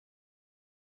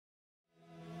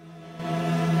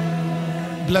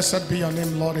Blessed be your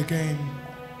name, Lord, again.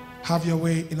 Have your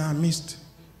way in our midst.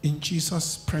 In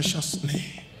Jesus' precious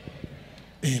name.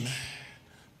 Amen.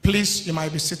 Please, you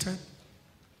might be seated.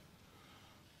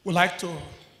 We'd like to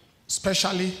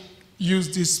especially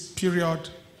use this period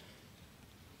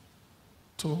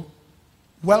to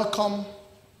welcome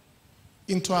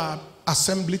into our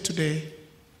assembly today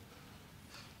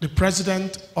the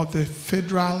President of the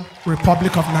Federal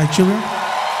Republic of Nigeria,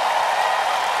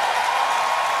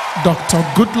 Dr.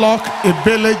 Goodluck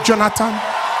Ebele Jonathan,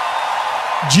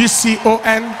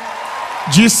 GCON,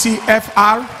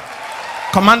 GCFR,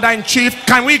 Commander-in-Chief.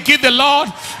 Can we give the Lord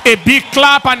a big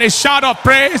clap and a shout of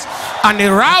praise and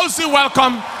a rousing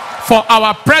welcome for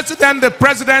our President, the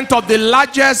President of the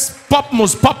largest,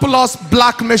 most populous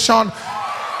black nation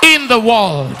in the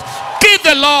world. Give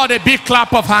the Lord a big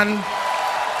clap of hand.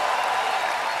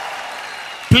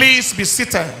 Please be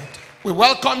seated. We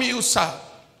welcome you, sir.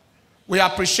 We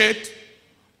appreciate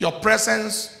your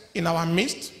presence in our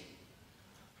midst,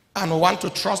 and we want to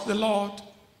trust the Lord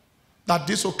that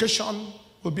this occasion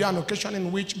will be an occasion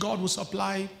in which God will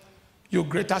supply you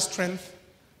greater strength,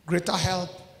 greater help,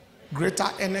 greater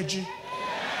energy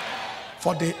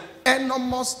for the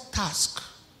enormous task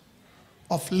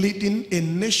of leading a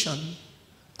nation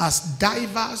as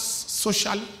diverse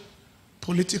socially,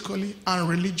 politically, and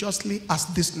religiously as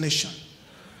this nation.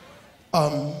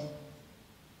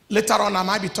 Later on, I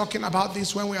might be talking about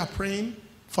this when we are praying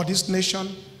for this nation,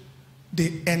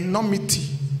 the enormity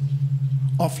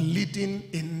of leading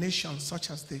a nation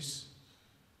such as this.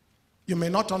 You may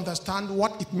not understand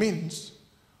what it means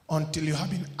until you have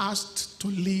been asked to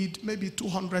lead maybe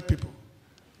 200 people.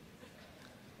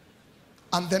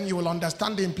 And then you will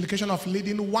understand the implication of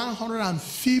leading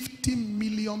 150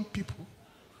 million people,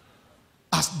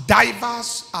 as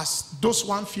diverse as those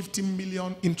 150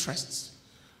 million interests.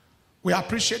 We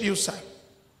appreciate you, sir.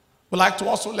 We'd like to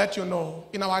also let you know,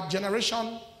 in our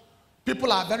generation,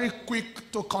 people are very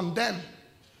quick to condemn.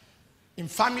 In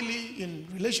family, in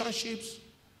relationships,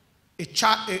 a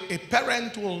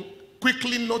parent will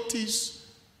quickly notice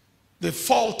the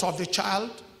fault of the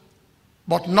child,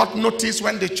 but not notice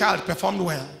when the child performed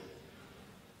well.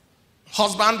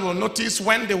 Husband will notice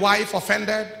when the wife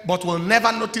offended, but will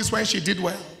never notice when she did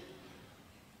well.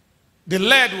 The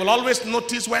lead will always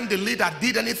notice when the leader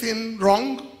did anything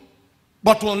wrong,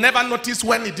 but will never notice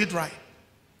when he did right.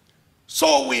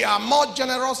 So we are more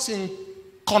generous in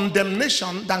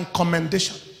condemnation than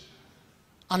commendation.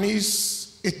 And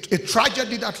it's a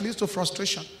tragedy that leads to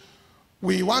frustration.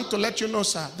 We want to let you know,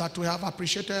 sir, that we have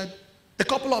appreciated a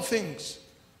couple of things.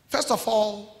 First of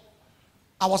all,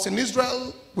 I was in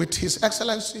Israel with His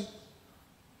Excellency,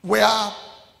 where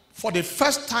for the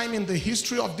first time in the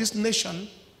history of this nation,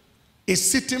 a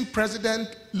sitting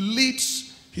president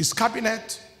leads his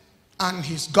cabinet and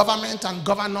his government and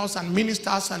governors and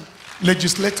ministers and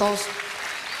legislators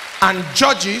and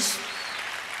judges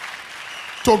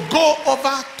to go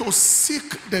over to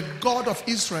seek the God of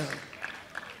Israel.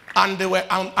 And they were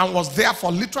and was there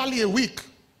for literally a week.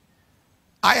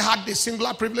 I had the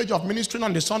singular privilege of ministering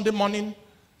on the Sunday morning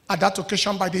at that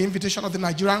occasion by the invitation of the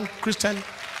Nigerian Christian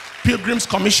Pilgrims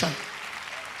Commission.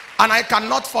 And I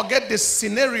cannot forget the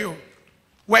scenario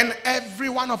when every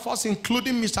one of us,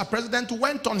 including Mr. President,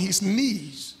 went on his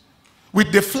knees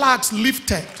with the flags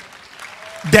lifted,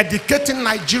 dedicating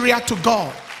Nigeria to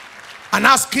God and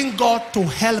asking God to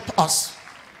help us.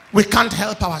 We can't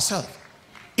help ourselves.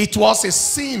 It was a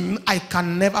sin I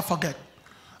can never forget.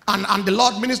 And the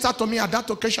Lord ministered to me at that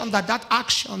occasion that that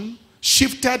action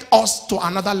shifted us to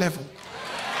another level.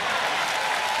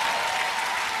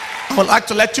 I would like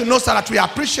to let you know, sir, that we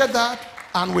appreciate that,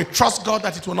 and we trust God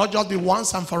that it will not just be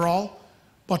once and for all,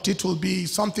 but it will be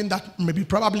something that may be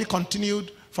probably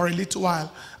continued for a little while.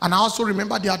 And I also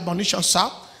remember the admonition, sir,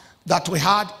 that we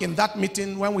had in that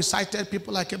meeting when we cited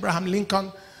people like Abraham Lincoln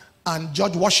and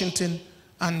George Washington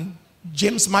and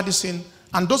James Madison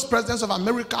and those presidents of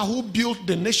America who built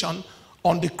the nation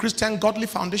on the Christian godly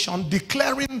foundation,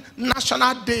 declaring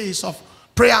national days of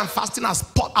prayer and fasting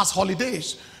as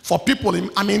holidays for people,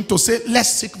 I mean, to say, let's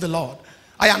seek the Lord.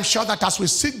 I am sure that as we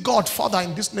seek God further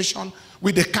in this nation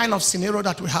with the kind of scenario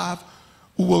that we have,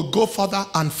 we will go further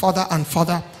and further and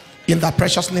further in the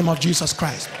precious name of Jesus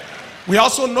Christ. We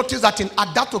also noticed that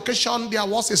at that occasion, there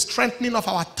was a strengthening of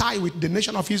our tie with the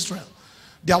nation of Israel.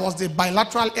 There was the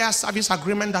bilateral air service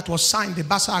agreement that was signed, the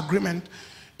BASA agreement,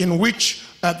 in which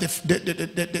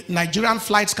the Nigerian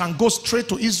flights can go straight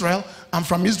to Israel, and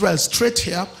from Israel straight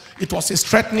here. It was a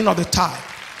strengthening of the tie.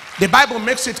 The Bible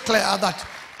makes it clear that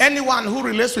anyone who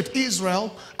relates with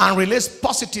Israel and relates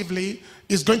positively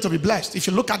is going to be blessed. If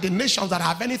you look at the nations that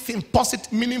have anything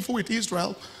positive, meaningful with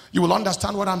Israel, you will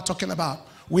understand what I'm talking about.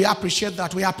 We appreciate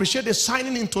that. We appreciate the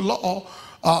signing into law,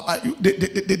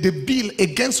 the bill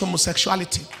against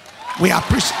homosexuality. We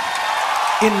appreciate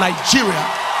in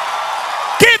Nigeria.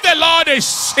 Give the Lord a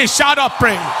shout of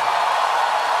praise.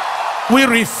 We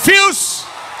refuse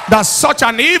that such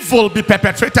an evil be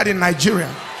perpetrated in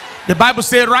Nigeria. The Bible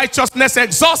says righteousness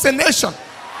exalts a nation,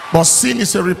 but sin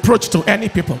is a reproach to any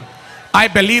people. I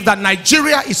believe that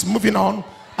Nigeria is moving on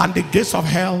and the gates of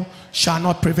hell shall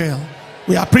not prevail.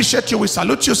 We appreciate you. We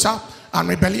salute you, sir. And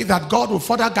we believe that God will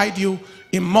further guide you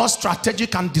in more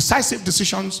strategic and decisive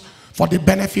decisions for the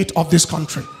benefit of this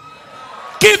country.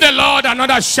 Give the Lord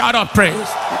another shout of praise.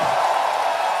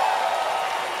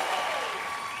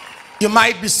 You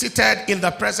might be seated in the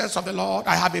presence of the Lord.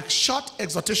 I have a short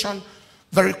exhortation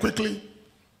very quickly.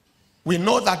 We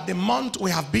know that the month we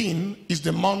have been is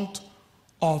the month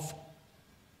of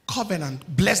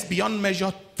covenant, blessed beyond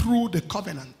measure through the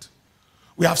covenant.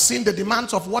 We have seen the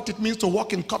demands of what it means to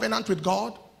walk in covenant with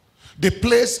God. The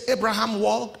place Abraham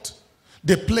walked,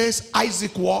 the place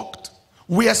Isaac walked,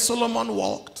 where Solomon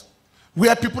walked,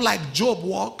 where people like Job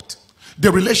walked,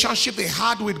 the relationship they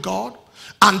had with God,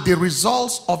 and the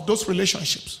results of those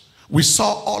relationships. We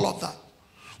saw all of that.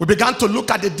 We began to look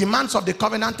at the demands of the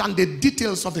covenant and the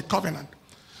details of the covenant.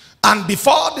 And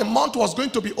before the month was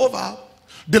going to be over,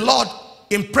 the Lord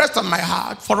impressed on my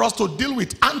heart for us to deal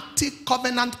with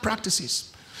anti-covenant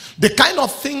practices. The kind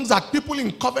of things that people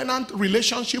in covenant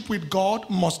relationship with God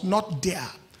must not dare,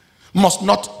 must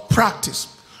not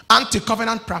practice.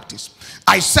 Anti-covenant practice.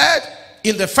 I said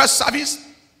in the first service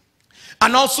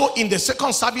and also in the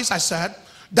second service, I said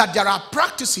that there are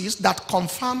practices that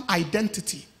confirm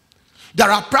identity. There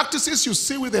are practices you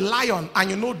see with a lion and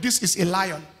you know this is a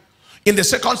lion. In the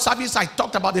second service, I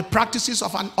talked about the practices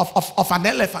of an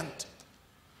elephant.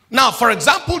 Now, for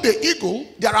example, the eagle,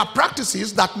 there are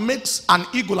practices that makes an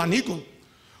eagle an eagle.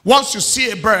 Once you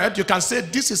see a bird, you can say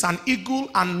this is an eagle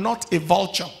and not a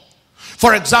vulture.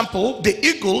 For example, the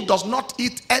eagle does not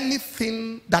eat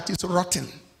anything that is rotten.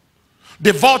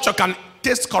 The vulture can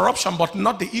taste corruption, but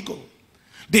not the eagle.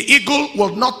 The eagle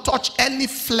will not touch any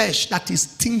flesh that is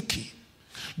stinky.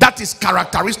 That is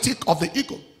characteristic of the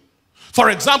eagle.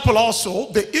 For example,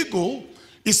 also, the eagle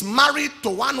is married to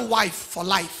one wife for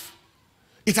life.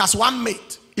 It has one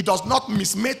mate. It does not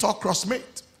mismate or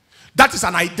crossmate. That is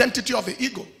an identity of the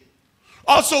eagle.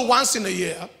 Also, once in a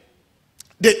year,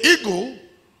 the eagle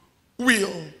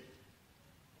will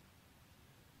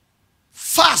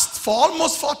fast for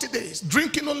almost 40 days,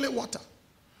 drinking only water.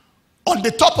 On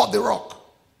the top of the rock,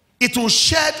 it will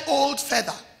shed old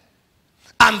feather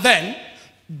and then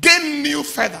gain new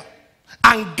feather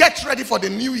and get ready for the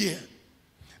new year.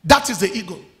 That is the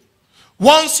eagle.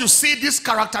 Once you see these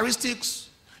characteristics,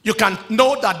 you can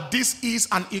know that this is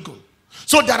an eagle.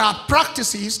 So there are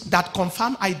practices that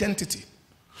confirm identity.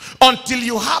 Until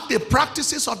you have the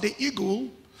practices of the eagle,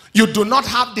 you do not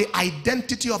have the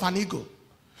identity of an eagle.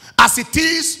 As it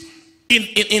is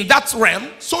in that realm,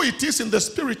 so it is in the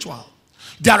spiritual.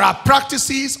 There are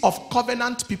practices of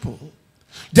covenant people.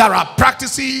 There are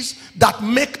practices that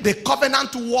make the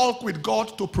covenant walk with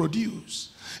God to produce.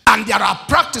 And there are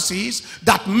practices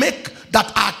that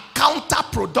are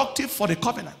counterproductive for the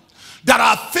covenant. There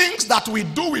are things that we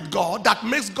do with God that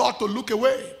makes God to look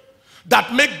away.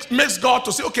 That makes God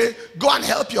to say, okay, go and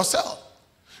help yourself.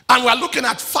 And we're looking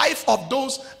at 5 of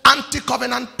those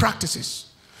anti-covenant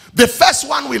practices. The first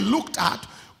one we looked at,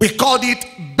 we called it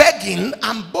begging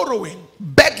and borrowing.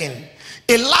 Begging.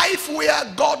 A life where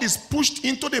God is pushed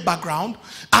into the background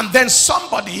and then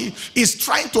somebody is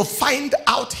trying to find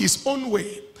out his own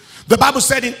way. The Bible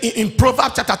said in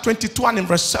Proverbs chapter 22 and in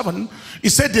verse 7,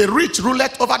 it said the rich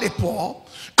ruleth over the poor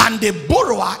and the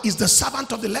borrower is the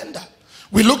servant of the lender.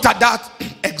 We looked at that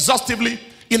exhaustively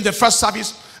in the first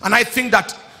service, and I think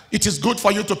that it is good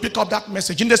for you to pick up that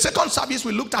message. In the second service,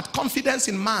 we looked at confidence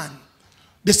in man.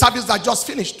 The service that just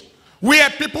finished, where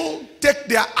people take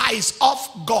their eyes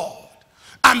off God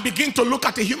and begin to look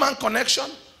at a human connection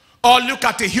or look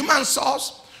at a human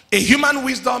source, a human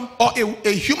wisdom, or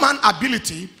a human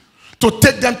ability to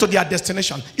take them to their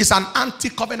destination. It's an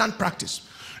anti-covenant practice.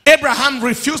 Abraham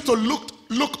refused to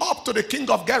look up to the king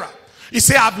of Gerar. He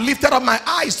said, I've lifted up my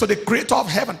eyes to the creator of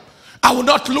heaven. I will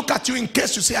not look at you in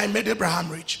case you say I made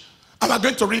Abraham rich. And we're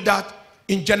going to read that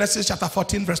in Genesis chapter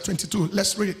 14 verse 22.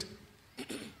 Let's read it.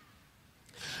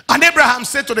 And Abraham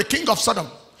said to the king of Sodom,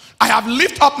 I have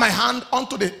lifted up my hand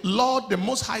unto the Lord, the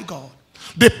Most High God,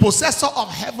 the possessor of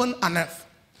heaven and earth,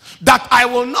 that I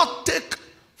will not take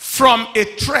from a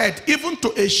thread even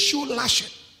to a shoe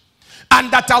lashing. And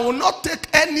that I will not take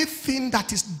anything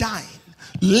that is thine,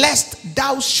 lest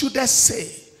thou shouldest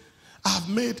say, I have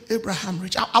made Abraham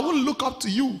rich. I won't look up to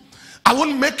you. I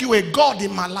won't make you a God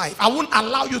in my life. I won't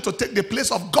allow you to take the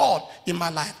place of God in my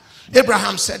life.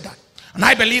 Abraham said that. And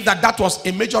I believe that that was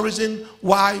a major reason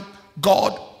why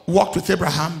God walked with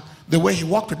Abraham the way he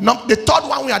walked with. Now, the third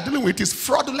one we are dealing with is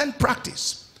fraudulent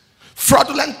practice.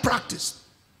 Fraudulent practice.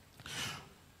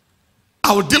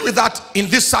 I will deal with that in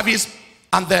this service.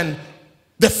 And then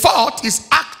the fourth is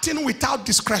acting without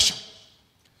discretion.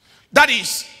 That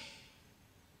is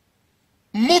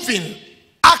moving,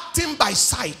 acting by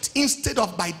sight instead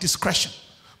of by discretion.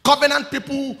 Covenant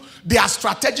people, they are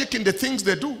strategic in the things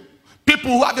they do.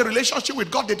 People who have a relationship with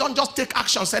God, they don't just take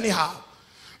actions anyhow.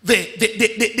 They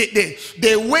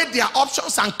weigh their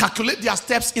options and calculate their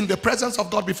steps in the presence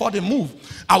of God before they move.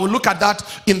 I will look at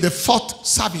that in the fourth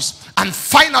service. And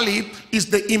finally is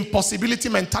the impossibility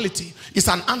mentality. It's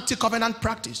an anti-covenant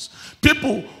practice.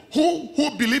 People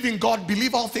who believe in God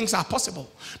believe all things are possible.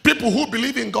 People who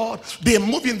believe in God, they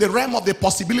move in the realm of the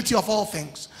possibility of all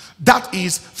things. That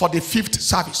is for the fifth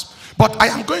service. But I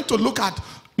am going to look at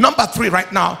number 3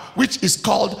 right now, which is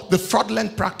called the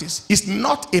fraudulent practice. It's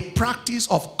not a practice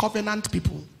of covenant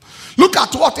people. Look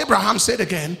at what Abraham said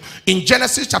again in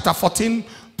Genesis chapter 14,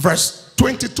 verse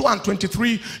 22 and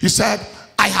 23. He said,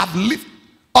 I have lifted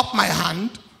up my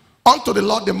hand unto the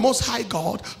Lord, the Most High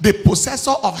God, the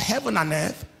possessor of heaven and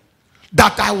earth,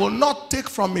 that I will not take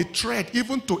from a thread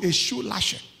even to a shoe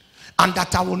lashing, and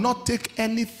that I will not take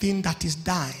anything that is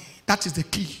thine. That is the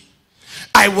key.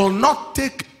 I will not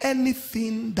take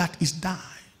anything that is thine.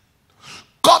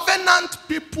 Covenant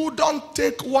people don't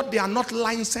take what they are not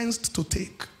licensed to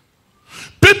take.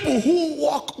 People who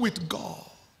walk with God,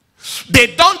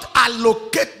 they don't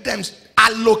allocate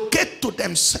to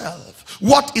themselves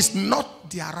what is not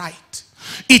their right.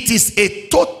 It is a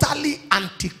totally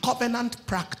anti-covenant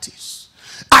practice.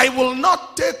 I will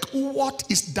not take what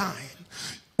is thine.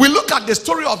 We look at the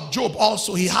story of Job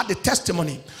also. He had a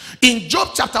testimony. In Job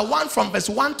chapter 1 from verse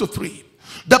 1 to 3,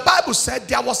 the Bible said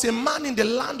there was a man in the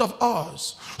land of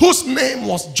Uz whose name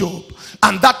was Job.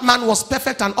 And that man was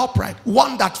perfect and upright,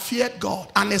 one that feared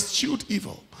God and eschewed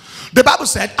evil. The Bible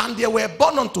said, and there were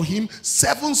born unto him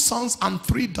 7 sons and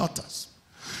 3 daughters.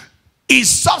 His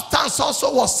substance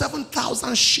also was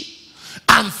 7,000 sheep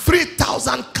and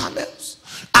 3,000 camels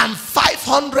and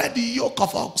 500 yoke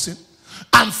of oxen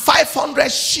and 500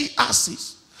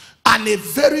 she-asses, and a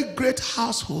very great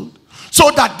household, so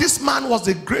that this man was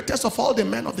the greatest of all the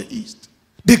men of the East.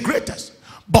 The greatest.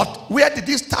 But where did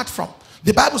he start from?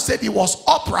 The Bible said he was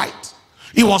upright.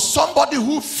 He was somebody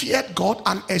who feared God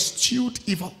and eschewed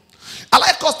evil. I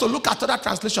like us to look at other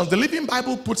translations. The Living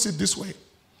Bible puts it this way.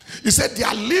 He said,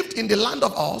 there lived in the land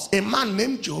of Uz a man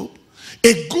named Job,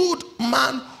 a good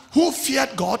man who feared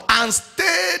God and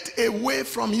stayed away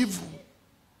from evil.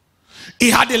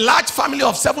 He had a large family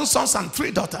of 7 sons and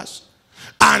 3 daughters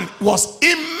and was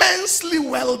immensely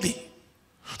wealthy,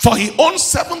 for he owned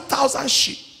 7,000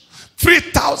 sheep,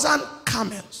 3,000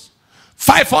 camels,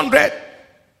 500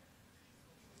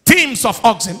 teams of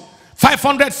oxen,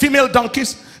 500 female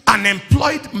donkeys, and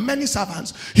employed many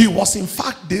servants. He was in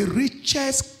fact the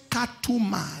richest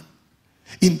cattleman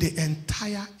in the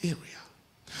entire area.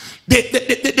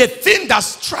 The thing that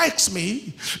strikes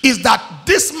me is that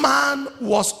this man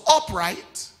was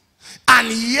upright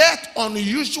and yet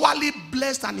unusually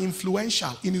blessed and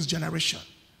influential in his generation.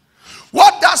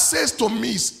 What that says to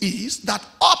me is that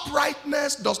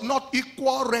uprightness does not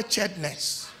equal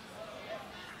wretchedness.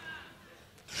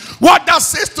 What that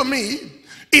says to me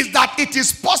is that it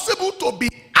is possible to be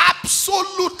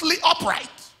absolutely upright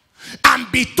and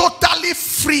be totally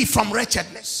free from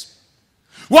wretchedness.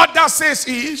 What that says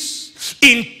is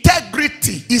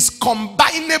integrity is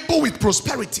combinable with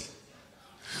prosperity.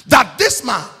 That this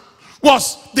man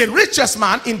was the richest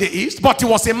man in the East, but he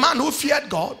was a man who feared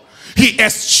God. He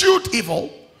eschewed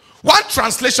evil. One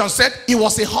translation said he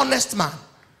was a honest man.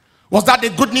 Was that the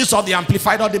Good News or the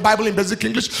Amplified or the Bible in basic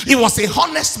English? He was a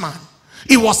honest man.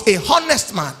 He was a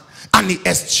honest man and he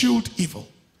eschewed evil.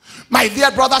 My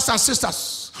dear brothers and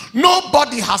sisters,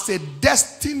 nobody has a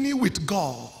destiny with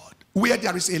God where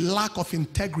there is a lack of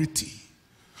integrity.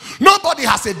 Nobody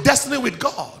has a destiny with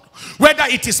God, whether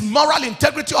it is moral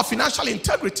integrity or financial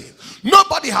integrity.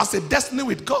 Nobody has a destiny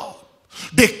with God.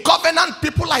 The covenant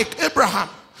people like Abraham,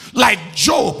 like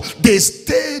Job, they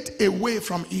stayed away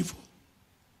from evil.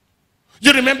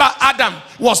 You remember Adam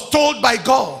was told by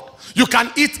God, you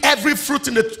can eat every fruit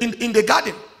in the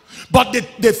garden, but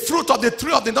the fruit of the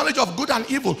tree of the knowledge of good and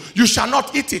evil, you shall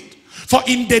not eat it. For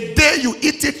in the day you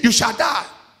eat it, you shall die.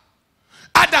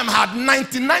 Adam had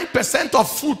 99%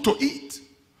 of food to eat,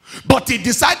 but he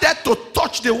decided to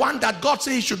touch the one that God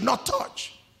said he should not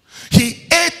touch. He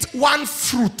ate one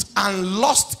fruit and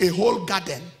lost a whole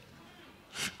garden.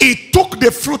 He took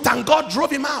the fruit and God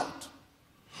drove him out.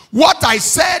 What I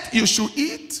said you should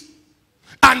eat,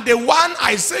 and the one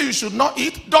I say you should not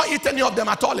eat, don't eat any of them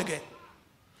at all again.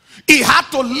 He had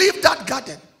to leave that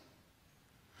garden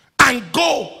and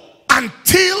go and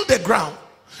till the ground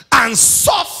and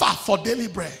suffer for daily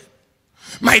bread.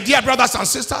 My dear brothers and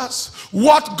sisters,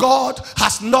 what God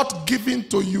has not given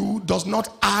to you does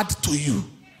not add to you.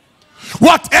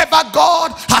 Whatever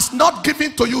God has not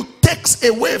given to you takes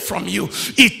away from you.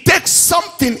 It takes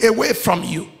something away from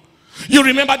you. You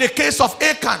remember the case of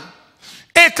Achan.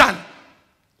 Achan,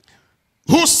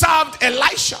 who served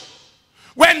Elisha.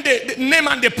 When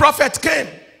Naaman the prophet came,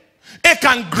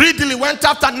 Achan greedily went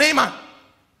after Naaman.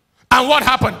 And what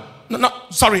happened?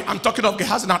 Sorry, I'm talking of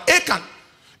Gehazi now. Achan,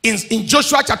 in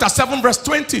Joshua chapter 7 verse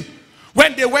 20,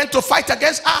 when they went to fight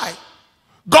against Ai,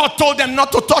 God told them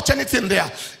not to touch anything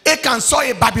there. Achan saw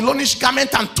a Babylonish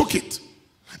garment and took it.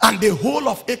 And the whole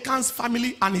of Achan's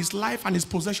family and his life and his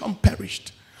possession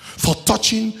perished for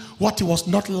touching what he was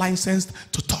not licensed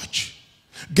to touch.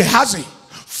 Gehazi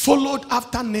followed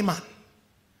after Naaman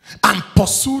and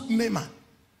pursued Naaman.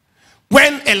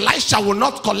 When Elisha would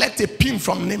not collect a pin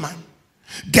from Naaman,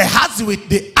 Gehazi, with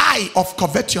the eye of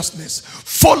covetousness,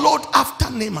 followed after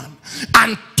Naaman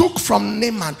and took from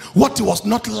Naaman what he was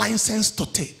not licensed to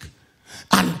take.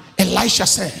 And Elisha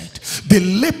said, the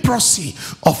leprosy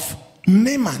of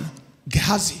Naaman,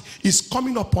 Gehazi, is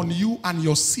coming upon you and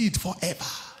your seed forever.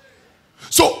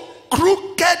 So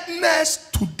crookedness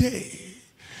today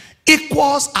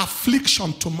equals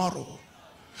affliction tomorrow.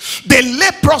 The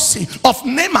leprosy of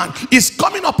Naaman is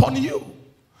coming upon you.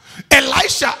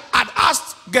 Elisha had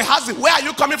asked Gehazi, where are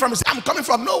you coming from? He said, I'm coming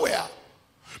from nowhere.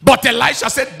 But Elisha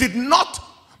said, did not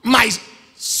my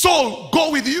soul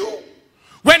go with you?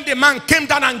 When the man came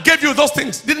down and gave you those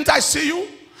things, didn't I see you?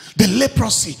 The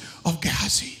leprosy of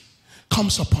Gehazi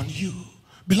comes upon you.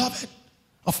 Beloved,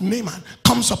 of Naaman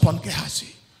comes upon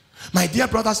Gehazi. My dear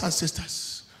brothers and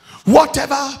sisters,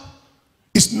 whatever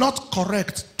is not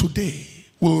correct today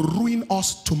will ruin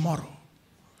us tomorrow.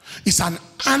 It's an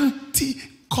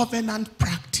anti-covenant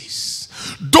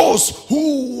practice. Those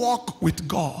who walk with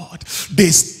God, they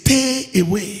stay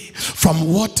away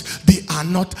from what they are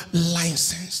not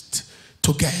licensed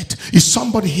to get. Is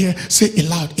somebody here? Say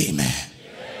aloud, amen.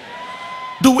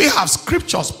 Do we have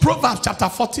scriptures? Proverbs chapter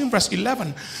 14 verse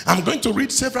 11. I'm going to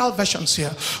read several versions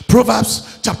here.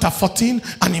 Proverbs chapter 14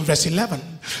 and in verse 11.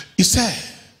 It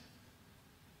says,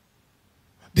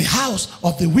 the house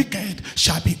of the wicked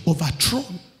shall be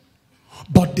overthrown,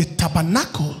 but the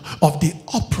tabernacle of the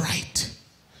upright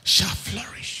shall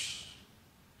flourish.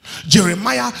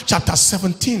 Jeremiah chapter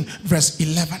 17 verse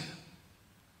 11.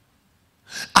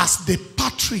 As the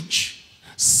partridge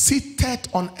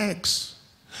sitteth on eggs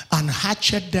and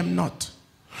hatchet them not,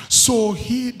 so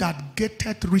he that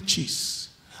getteth riches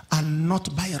and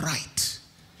not by right,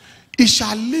 he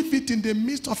shall leave it in the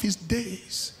midst of his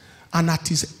days, and at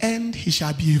his end he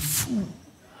shall be a fool.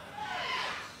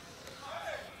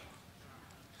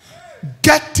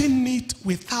 Getting it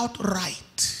without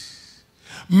right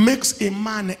makes a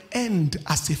man end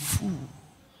as a fool.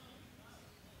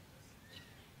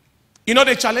 You know,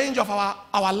 the challenge of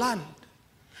our land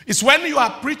is when you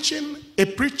are preaching a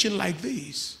preaching like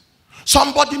this,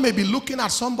 somebody may be looking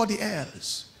at somebody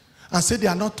else and say, they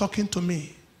are not talking to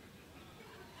me.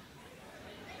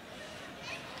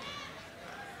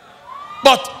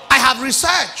 But I have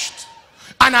researched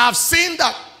and I have seen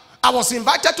that I was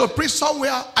invited to preach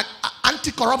somewhere at an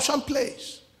anti-corruption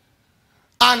place.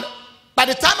 And by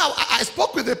the time I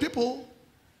spoke with the people,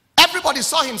 everybody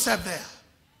saw himself there.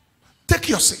 Take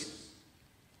your seat.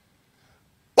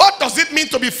 What does it mean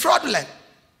to be fraudulent?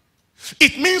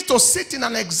 It means to sit in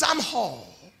an exam hall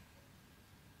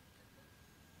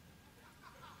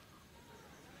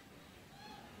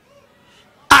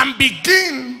and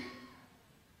begin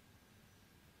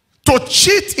to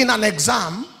cheat in an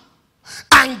exam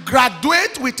and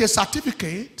graduate with a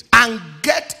certificate and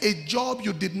get a job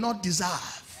you did not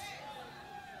deserve.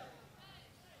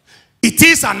 It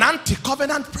is an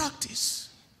anti-covenant practice.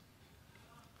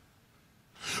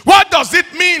 What does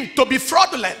it mean to be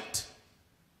fraudulent?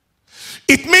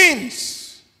 It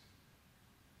means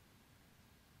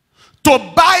to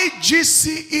buy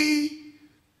GCE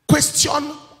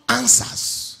question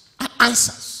answers.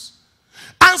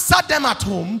 Answer them at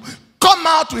home, come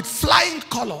out with flying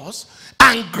colors,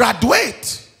 and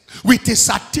graduate with a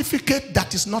certificate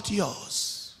that is not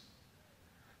yours.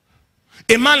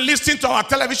 A man listening to our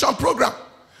television program,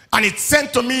 and it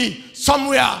sent to me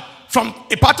somewhere from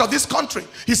a part of this country.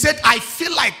 He said, I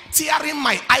feel like tearing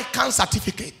my ICANN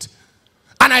certificate.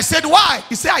 And I said, why?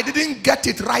 He said, I didn't get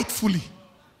it rightfully.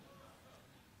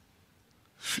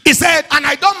 He said, and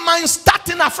I don't mind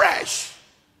starting afresh.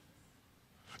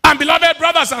 And beloved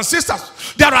brothers and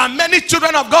sisters, there are many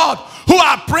children of God who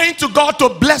are praying to God to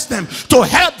bless them, to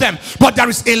help them, but there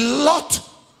is a lot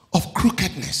of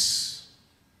crookedness.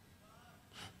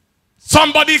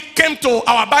 Somebody came to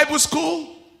our Bible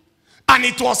school, and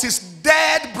it was his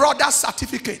dead brother's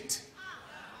certificate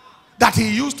that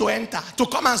he used to enter to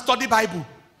come and study Bible.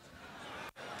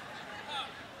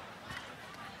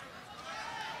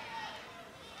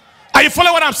 Are you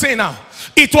following what I'm saying now?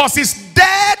 It was his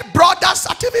dead brother's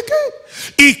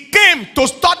certificate. He came to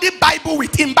study Bible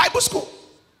with him, Bible school.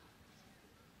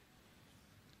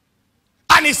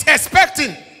 And he's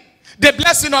expecting the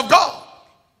blessing of God.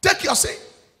 Take your seat.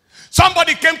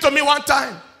 Somebody came to me one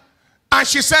time, and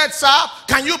she said, sir,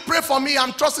 can you pray for me?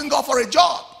 I'm trusting God for a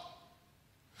job.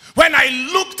 When I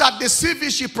looked at the CV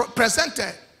she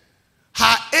presented,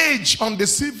 her age on the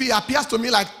CV appears to me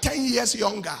like 10 years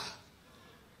younger.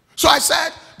 So I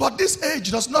said, but this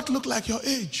age does not look like your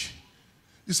age.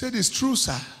 He said, it's true,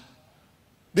 sir.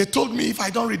 They told me if I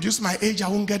don't reduce my age, I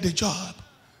won't get the job.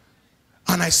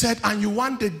 And I said, and you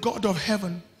want the God of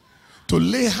heaven to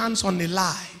lay hands on a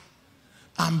lie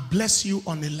and bless you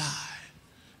on a lie?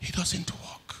 It doesn't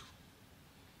work.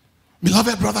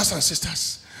 Beloved brothers and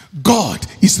sisters, God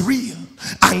is real,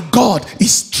 and God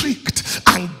is strict,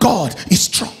 and God is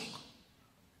strong.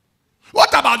 What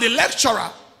about the lecturer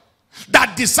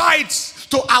that decides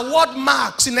to award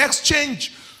marks in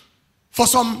exchange for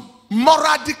some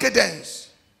moral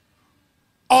decadence,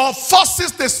 or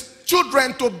forces the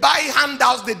children to buy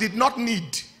handouts they did not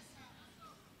need?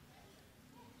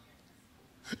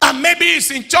 And maybe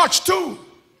he's in church too,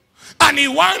 and he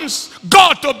wants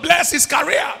God to bless his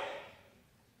career.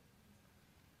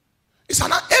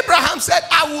 Abraham said,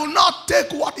 I will not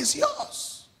take what is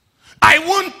yours. I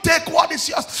won't take what is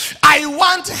yours. I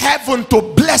want heaven to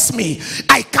bless me.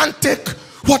 I can't take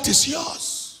what is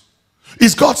yours.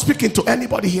 Is God speaking to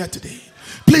anybody here today?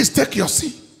 Please take your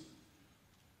seat.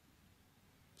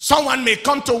 Someone may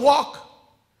come to work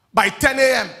by 10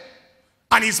 a.m.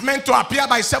 and is meant to appear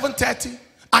by 7:30,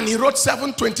 and he wrote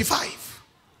 7:25,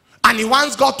 and he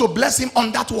wants God to bless him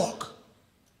on that work.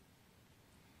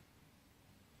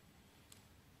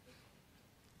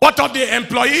 What of the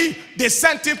employee? They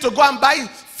sent him to go and buy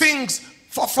things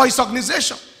for his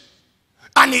organization,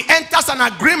 and he enters an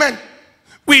agreement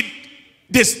with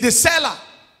the seller.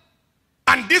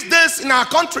 And these days in our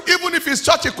country, even if it's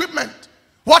church equipment,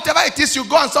 whatever it is, you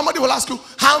go and somebody will ask you,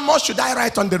 how much should I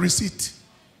write on the receipt?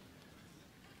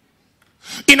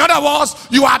 In other words,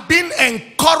 you are being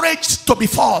encouraged to be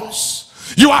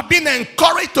false. You are being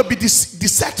encouraged to be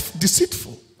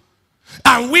deceitful.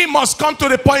 And we must come to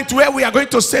the point where we are going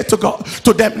to say to God,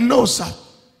 to them, no, sir.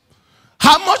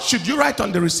 How much should you write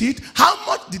on the receipt? How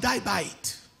much did I buy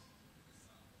it?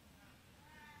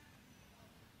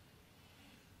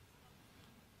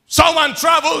 Someone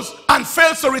travels and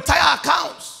fails to retire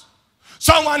accounts.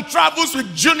 Someone travels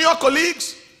with junior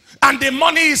colleagues, and the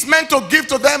money is meant to give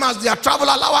to them as their travel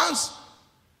allowance.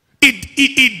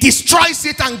 It destroys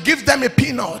it and gives them a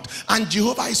peanut, and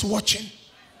Jehovah is watching.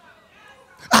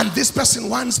 And this person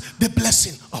wants the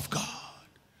blessing of God.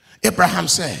 Abraham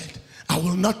said, I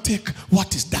will not take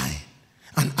what is thine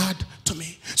and add to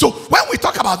me. So when we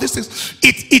talk about these things,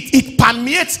 it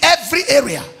permeates every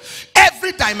area,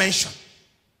 every dimension.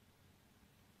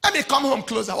 Let me come home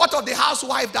closer. What of the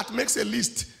housewife that makes a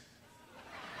list?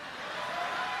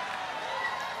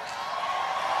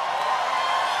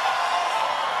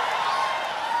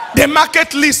 The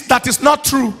market list that is not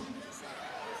true.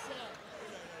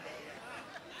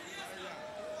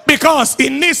 Because he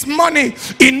needs money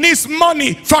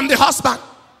from the husband.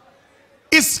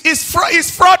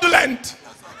 It's fraudulent.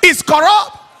 It's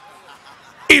corrupt.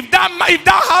 If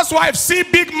that housewife see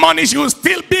big money, she will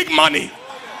steal big money.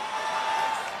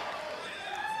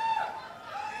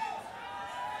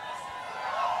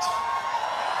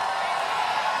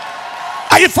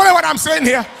 Are you following what I'm saying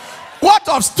here? What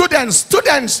of students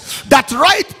that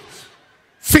write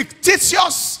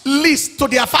fictitious lists to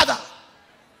their father?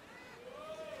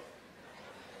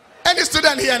 Any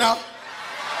student here now?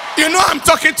 You know I'm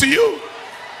talking to you.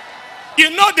 You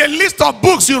know the list of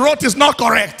books you wrote is not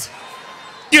correct.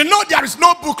 You know there is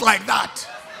no book like that.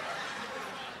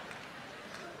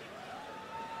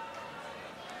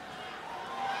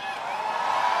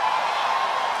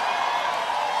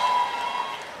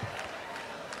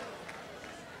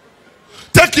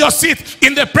 take your seat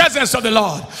in the presence of the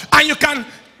Lord. And you can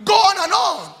go on and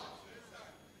on.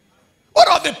 What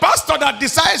of the pastor that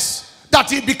decides that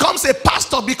he becomes a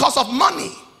pastor because of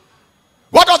money?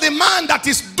 What of the man that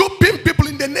is duping people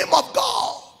in the name of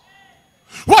God?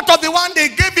 What of the one they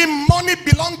gave him money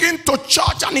belonging to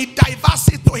church and he diverts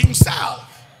it to himself?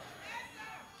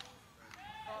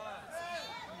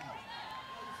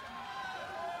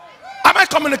 Am I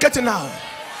communicating now?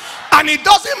 And it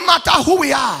doesn't matter who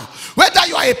we are, whether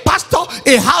you are a pastor,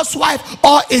 a housewife,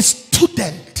 or a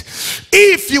student.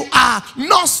 If you are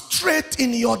not straight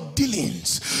in your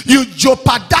dealings, you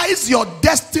jeopardize your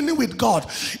destiny with God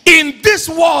in this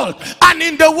world and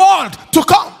in the world to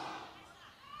come.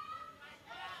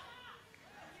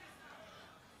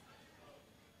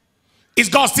 Is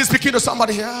God still speaking to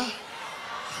somebody here?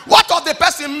 What of the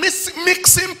person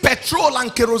mixing petrol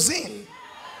and kerosene?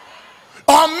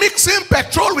 Or mixing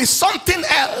petrol with something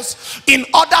else in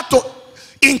order to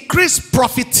increase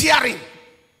profiteering?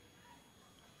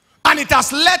 And it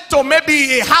has led to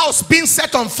maybe a house being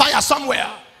set on fire somewhere.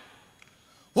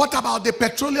 What about the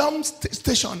petroleum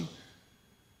station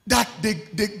that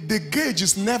the gauge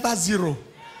is never zero?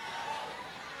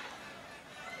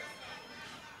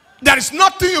 There is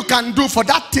nothing you can do for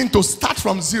that thing to start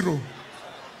from zero.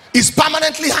 It's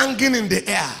permanently hanging in the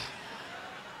air.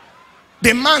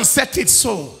 The man set it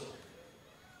so.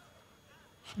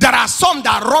 There are some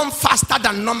that run faster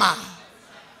than normal,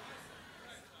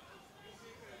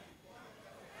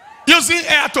 using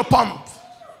air to pump.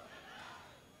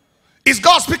 Is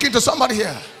God speaking to somebody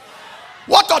here?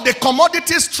 What of the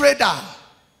commodities trader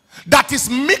that is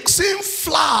mixing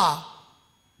flour,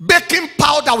 baking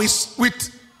powder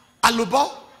with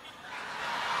alubo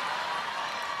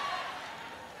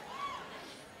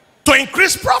to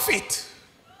increase profit?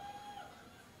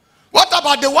 What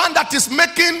about the one that is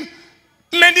making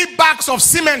many bags of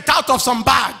cement out of some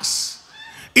bags?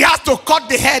 He has to cut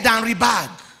the head and rebag.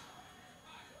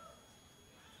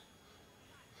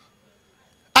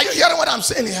 Are you hearing what I'm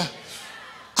saying here?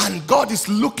 And God is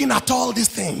looking at all these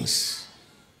things.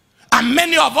 And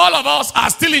many of all of us are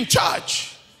still in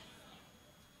church.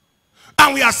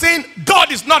 And we are saying,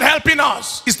 God is not helping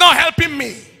us. It's not helping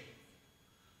me.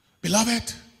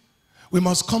 Beloved, we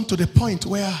must come to the point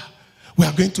where we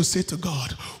are going to say to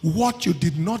God, what you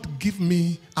did not give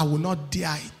me, I will not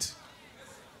dare it.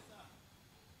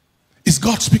 Is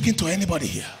God speaking to anybody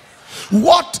here?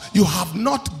 What you have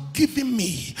not given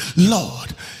me,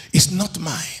 Lord, is not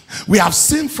mine. We have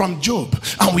seen from Job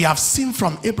and we have seen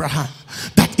from Abraham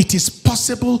that it is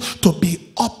possible to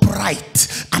be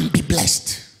upright and be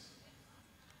blessed.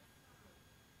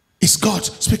 Is God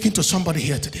speaking to somebody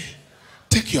here today?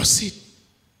 Take your seat.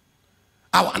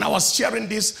 And I was sharing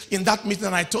this in that meeting,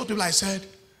 and I told people, I said,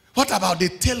 what about the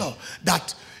tailor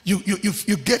that you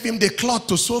gave him the cloth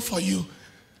to sew for you,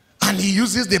 and he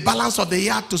uses the balance of the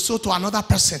yard to sew to another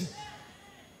person,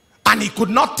 and he could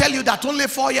not tell you that only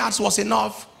 4 yards was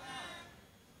enough,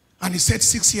 and he said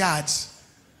 6 yards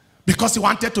because he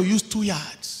wanted to use 2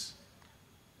 yards,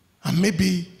 and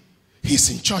maybe he's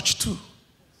in church too.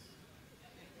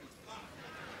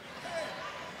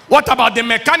 What about the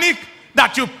mechanic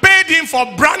that you paid him for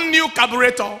brand new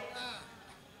carburetor,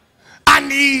 and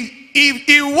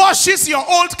he washes your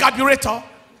old carburetor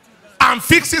and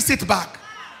fixes it back,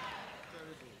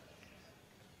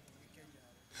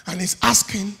 and he's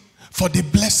asking for the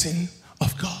blessing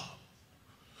of God?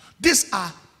 These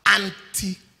are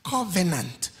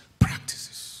anti-covenant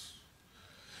practices.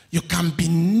 You can be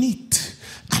neat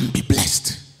and be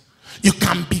blessed. You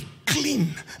can be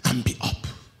clean and be up.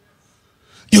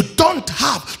 You don't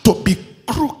have to be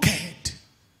crooked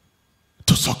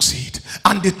to succeed.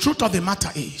 And the truth of the matter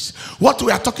is, what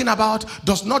we are talking about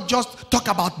does not just talk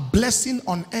about blessing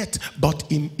on earth, but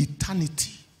in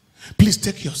eternity. Please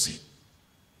take your seat.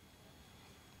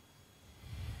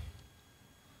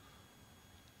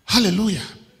 Hallelujah.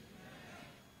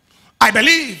 I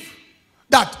believe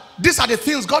that these are the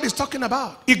things God is talking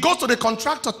about. It goes to the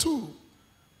contractor too.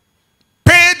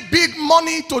 Paid big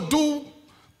money to do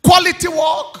quality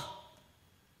work,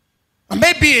 and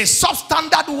maybe a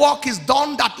substandard work is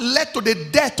done that led to the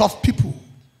death of people.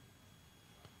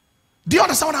 Do you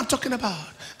understand what I'm talking about?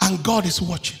 And God is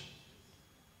watching.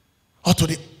 Or to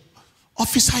the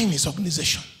officer in his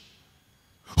organization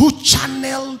who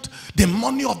channeled the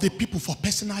money of the people for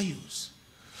personal use.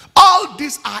 All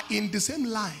these are in the same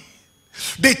line.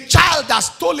 The child that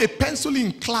stole a pencil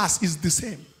in class is the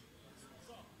same.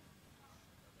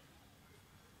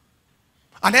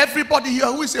 And everybody here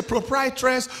who is a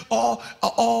proprietress or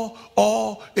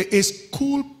a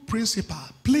school principal,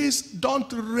 please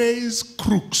don't raise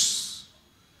crooks.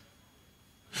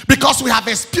 Because we have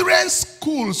experienced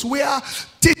schools where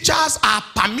teachers are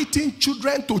permitting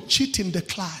children to cheat in the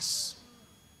class.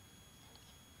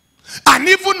 And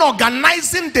even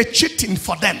organizing the cheating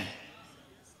for them.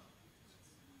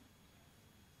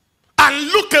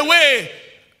 And look away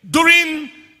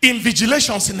during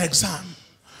invigilations in exam.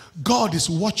 God is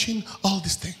watching all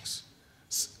these things.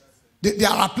 There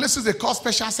are places they call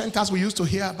special centers we used to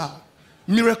hear about.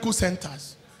 Miracle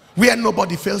centers. Where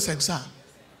nobody fails exam.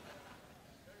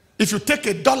 If you take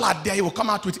 $1 there, you will come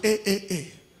out with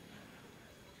AAA.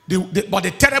 But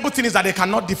the terrible thing is that they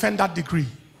cannot defend that degree.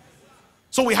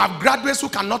 So we have graduates who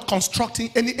cannot construct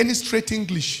any straight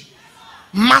English.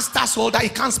 Master's holder, he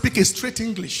can't speak a straight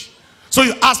English. So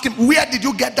you ask him, where did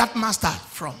you get that master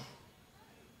from?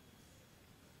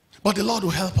 But the Lord will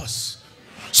help us.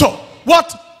 So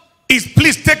what is,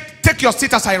 please take your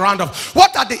seat as I round up.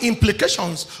 What are the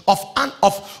implications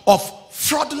of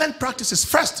fraudulent practices?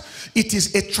 First, it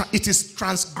is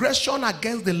transgression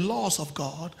against the laws of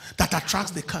God that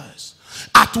attracts the curse.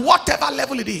 At whatever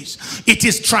level it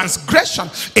is transgression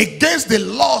against the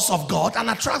laws of God and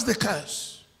attracts the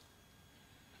curse.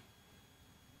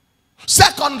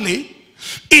 Secondly,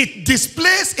 it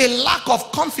displays a lack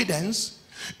of confidence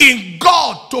in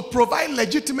God to provide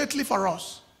legitimately for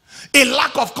us. A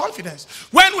lack of confidence.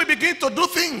 When we begin to do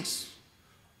things,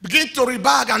 begin to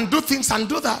rebag and do things and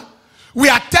do that, we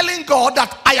are telling God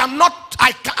that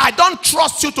I don't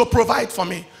trust you to provide for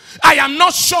me. I am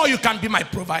not sure you can be my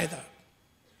provider.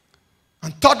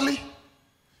 And thirdly,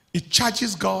 it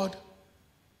charges God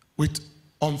with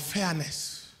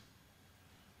unfairness.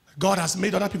 God has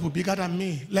made other people bigger than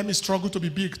me. Let me struggle to be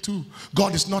big too.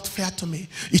 God is not fair to me.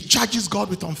 It charges God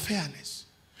with unfairness.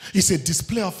 It's a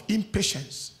display of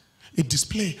impatience, a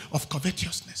display of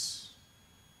covetousness.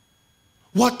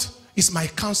 What is my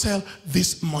counsel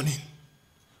this morning?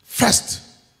 First,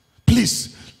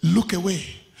 please look away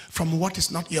from what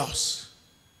is not yours.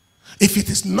 If it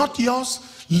is not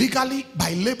yours, legally,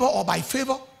 by labor or by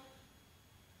favor,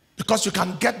 because you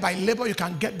can get by labor, you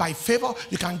can get by favor,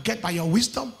 you can get by your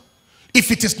wisdom. If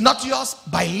it is not yours,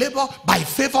 by labor, by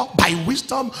favor, by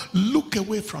wisdom, look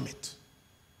away from it.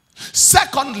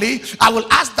 Secondly, I will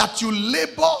ask that you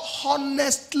labor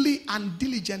honestly and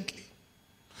diligently.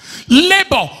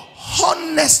 Labor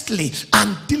honestly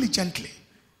and diligently.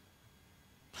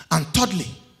 And thirdly,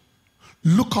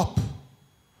 look up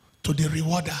to the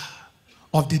rewarder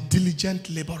of the diligent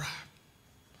laborer.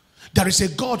 There is a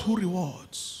God who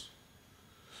rewards.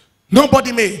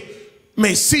 Nobody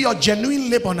may see your genuine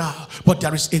labor now, but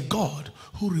there is a God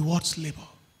who rewards labor.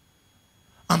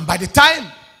 And by the time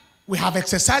we have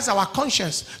exercised our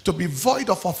conscience to be void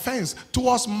of offense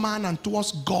towards man and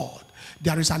towards God,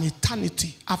 there is an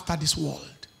eternity after this world.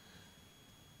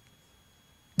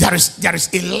 There is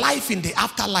a life in the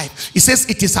afterlife. It says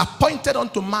it is appointed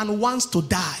unto man once to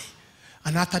die,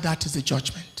 and after that is the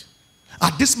judgment.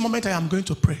 At this moment I am going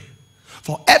to pray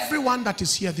for everyone that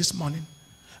is here this morning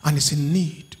and is in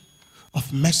need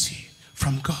of mercy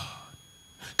from God.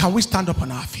 Can we stand up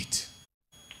on our feet?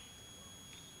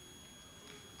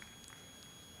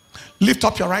 Lift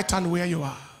up your right hand where you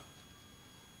are.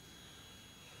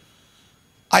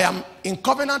 I am in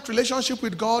covenant relationship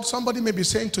with God. Somebody may be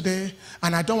saying today,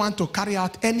 and I don't want to carry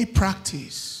out any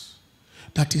practice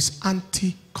that is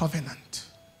anti-covenant.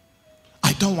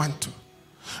 I don't want to.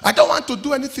 I don't want to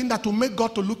do anything that will make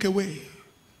God to look away.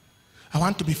 I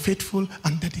want to be faithful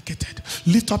and dedicated.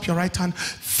 Lift up your right hand.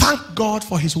 Thank God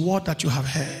for his word that you have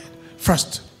heard.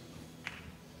 First,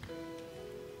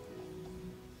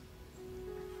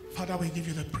 Father, we give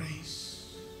you the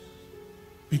praise.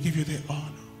 We give you the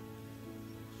honor.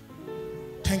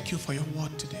 Thank you for your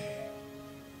word today.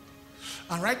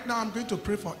 And right now I'm going to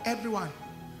pray for everyone.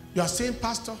 You are saying,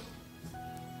 Pastor,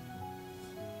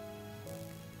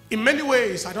 in many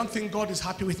ways I don't think God is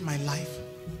happy with my life.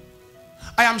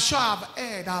 I am sure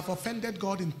I have offended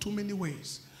God in too many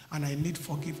ways, and I need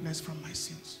forgiveness from my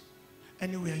sins.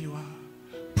 Anywhere you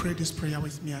are, pray this prayer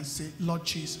with me and say, Lord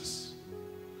Jesus.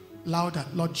 Louder,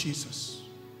 Lord Jesus,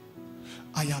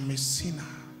 I am a sinner.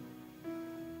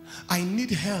 I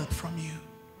need help from you.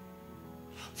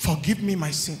 Forgive me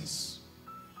my sins.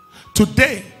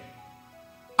 Today,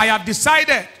 I have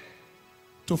decided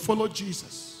to follow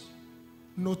Jesus.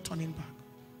 No turning back.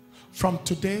 From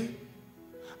today,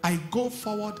 I go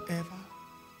forward ever,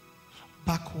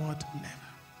 backward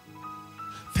never.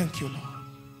 Thank you, Lord.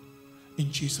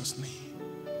 In Jesus'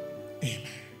 name, amen.